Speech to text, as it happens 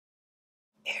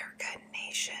Airgun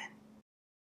Nation.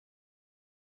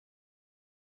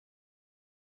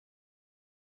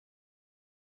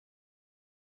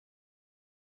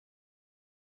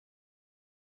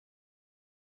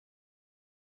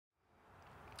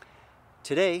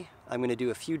 Today, I'm going to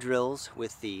do a few drills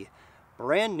with the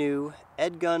brand new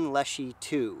EDgun Leshiy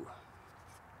 2.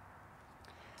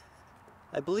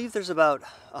 I believe there's about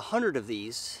 100 of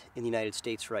these in the United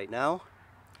States right now.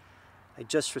 I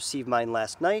just received mine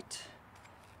last night.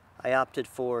 I opted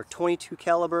for 22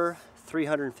 caliber,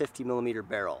 350 millimeter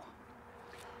barrel.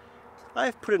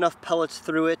 I've put enough pellets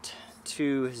through it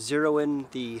to zero in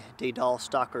the Daedal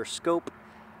Stalker scope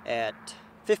at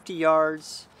 50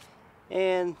 yards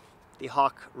and the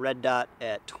Hawk Red Dot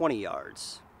at 20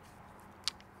 yards.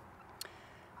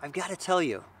 I've got to tell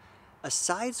you,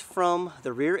 aside from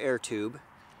the rear air tube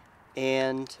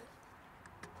and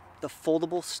the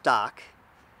foldable stock,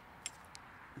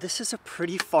 this is a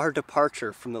pretty far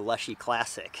departure from the Leshiy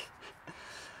Classic.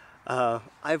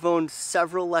 I've owned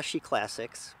several Leshiy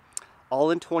Classics, all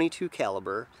in 22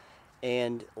 caliber,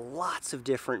 and lots of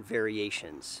different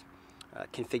variations,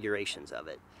 configurations of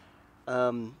it.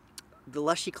 The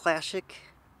Leshiy Classic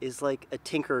is like a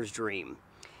tinker's dream.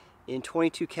 In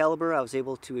 22 caliber, I was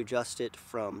able to adjust it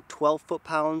from 12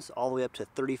 foot-pounds all the way up to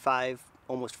 35,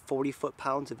 almost 40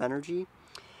 foot-pounds of energy,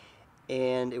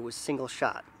 and it was single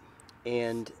shot.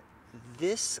 And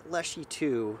this Leshiy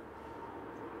 2,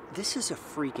 this is a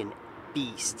freaking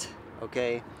beast,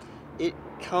 okay? It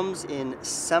comes in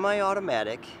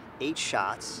semi-automatic, 8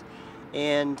 shots,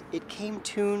 and it came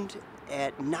tuned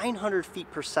at 900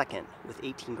 feet per second with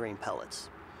 18 grain pellets.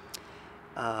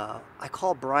 I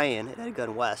called Brian at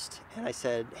EDgun West and I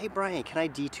said, hey Brian, can I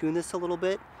detune this a little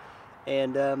bit?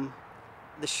 And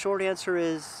the short answer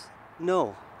is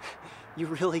no, you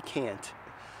really can't.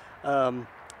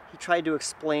 He tried to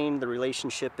explain the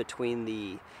relationship between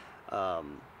the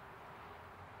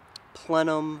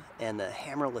plenum and the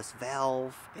hammerless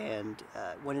valve, and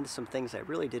went into some things I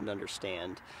really didn't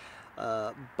understand.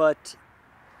 But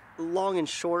long and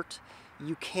short,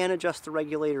 you can adjust the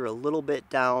regulator a little bit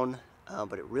down,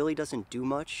 but it really doesn't do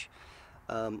much.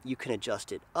 You can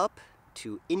adjust it up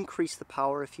to increase the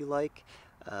power if you like,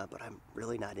 but I'm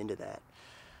really not into that.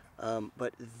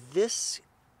 But this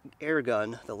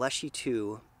airgun, the Leshiy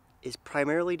 2, is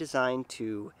primarily designed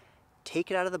to take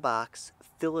it out of the box,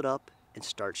 fill it up, and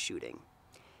start shooting.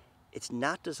 It's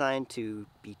not designed to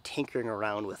be tinkering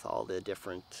around with all the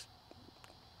different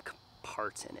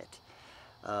parts in it.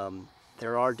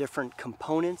 There are different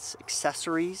components,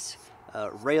 accessories,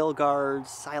 rail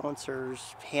guards,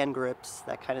 silencers, hand grips,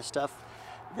 that kind of stuff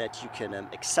that you can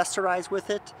accessorize with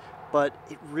it, but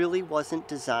it really wasn't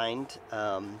designed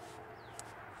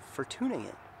for tuning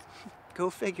it. Go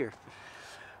figure.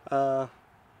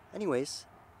 Anyways,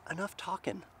 enough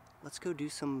talking. Let's go do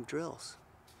some drills.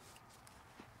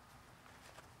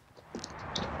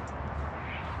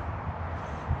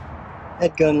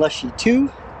 EDgun Leshiy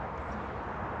 2.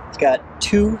 It's got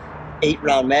two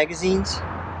 8-round magazines.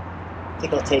 I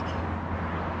think I'll take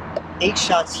 8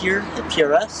 shots here at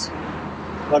PRS,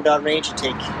 run down range and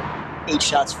take 8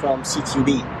 shots from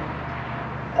CQB.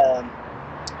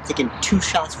 Taking 2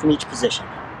 shots from each position.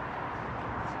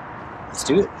 Let's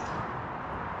do it.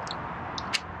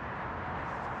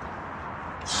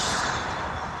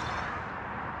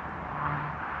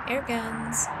 Air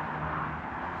guns.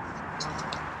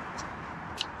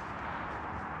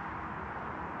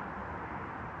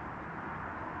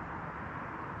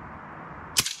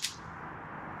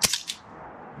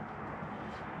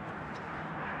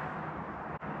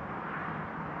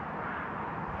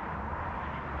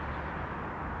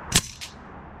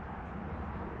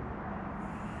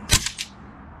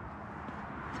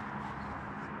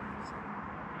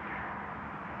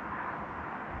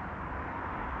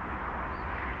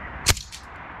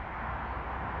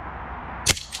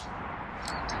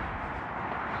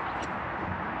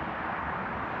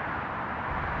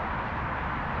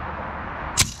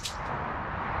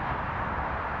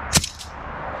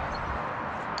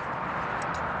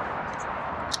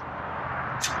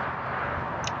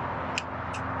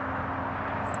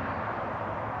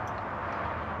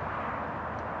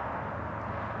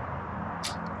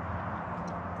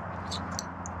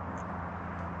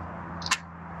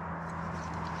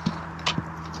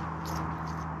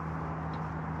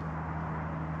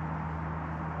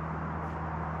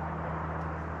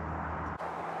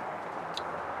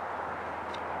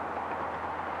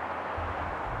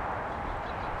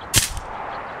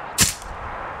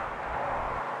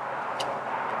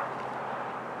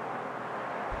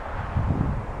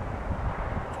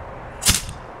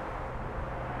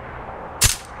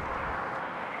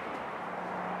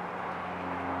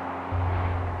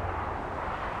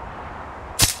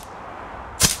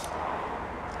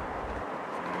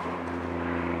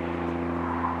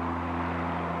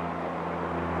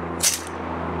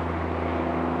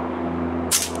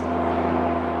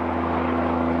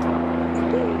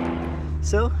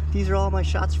 So these are all my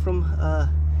shots from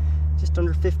just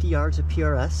under 50 yards of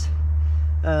PRS.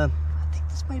 I think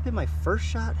this might have been my first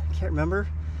shot. I can't remember.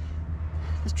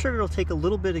 This trigger will take a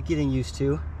little bit of getting used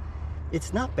to.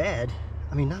 It's not bad.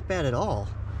 I mean, not bad at all.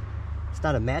 It's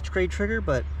not a match grade trigger,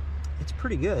 but it's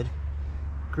pretty good.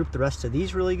 Group the rest of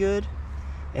these really good.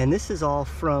 And this is all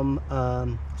from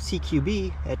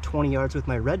CQB at 20 yards with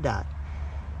my red dot.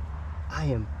 I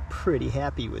am pretty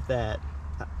happy with that.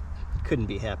 I couldn't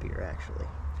be happier, actually.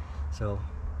 So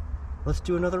let's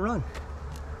do another run.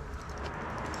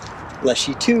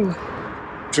 Leshiy 2,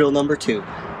 drill number 2.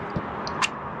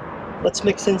 Let's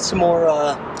mix in some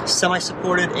more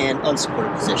semi-supported and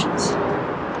unsupported positions.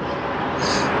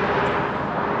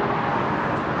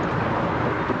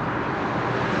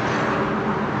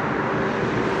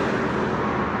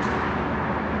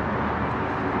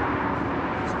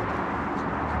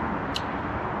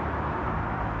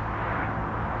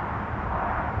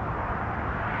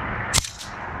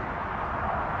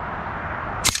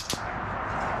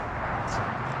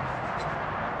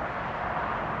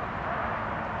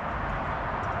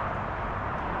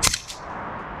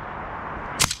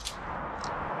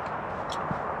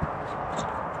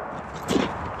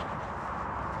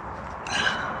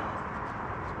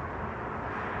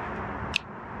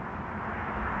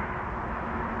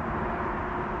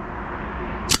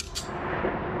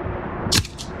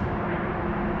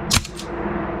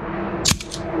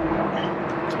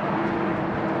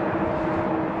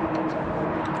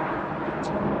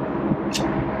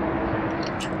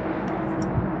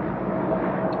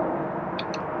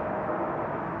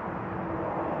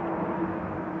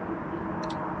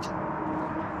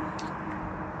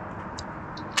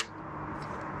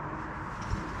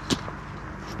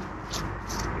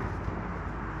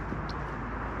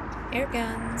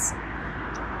 Airguns.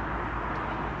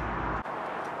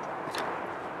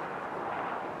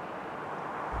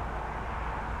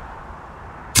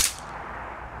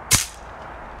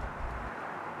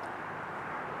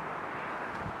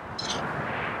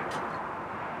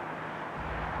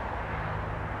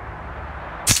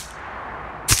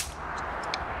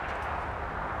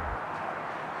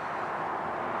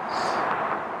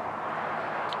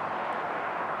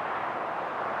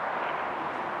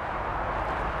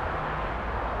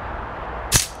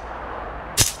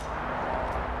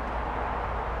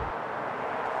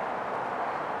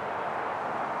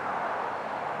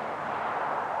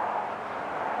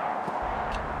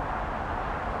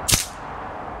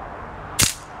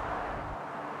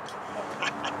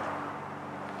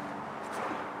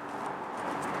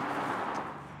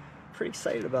 Pretty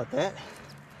excited about that.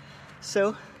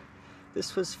 So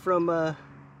this was from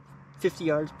 50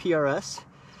 yards PRS.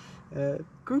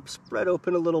 Group spread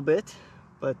open a little bit,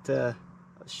 but I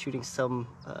was shooting some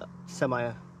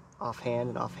semi offhand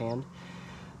and offhand.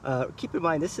 Keep in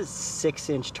mind, this is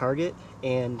 6-inch target,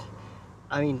 and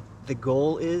I mean, the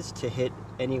goal is to hit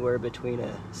anywhere between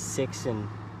a 6 and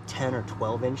 10 or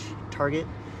 12-inch target,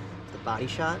 the body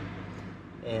shot,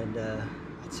 and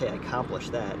I'd say I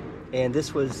accomplished that. And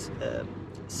this was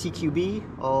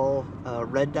CQB, all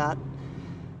red dot,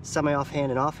 semi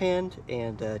offhand and offhand,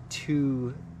 and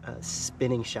 2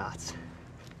 spinning shots.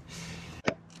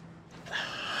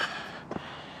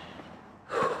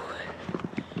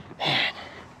 Man,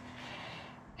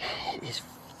 it is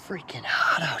freaking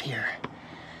hot out here.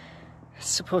 It's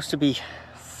supposed to be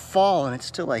fall and it's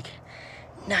still like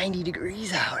 90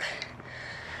 degrees out.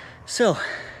 So,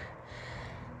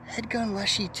 EDgun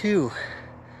Leshiy 2.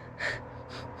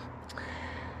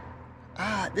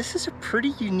 This is a pretty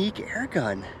unique air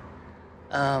gun.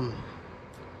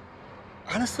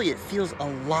 Honestly, it feels a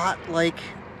lot like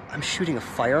I'm shooting a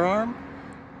firearm,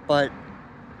 but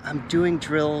I'm doing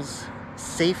drills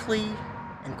safely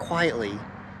and quietly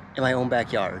in my own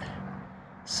backyard.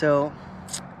 So,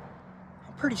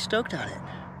 I'm pretty stoked on it.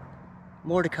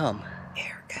 More to come.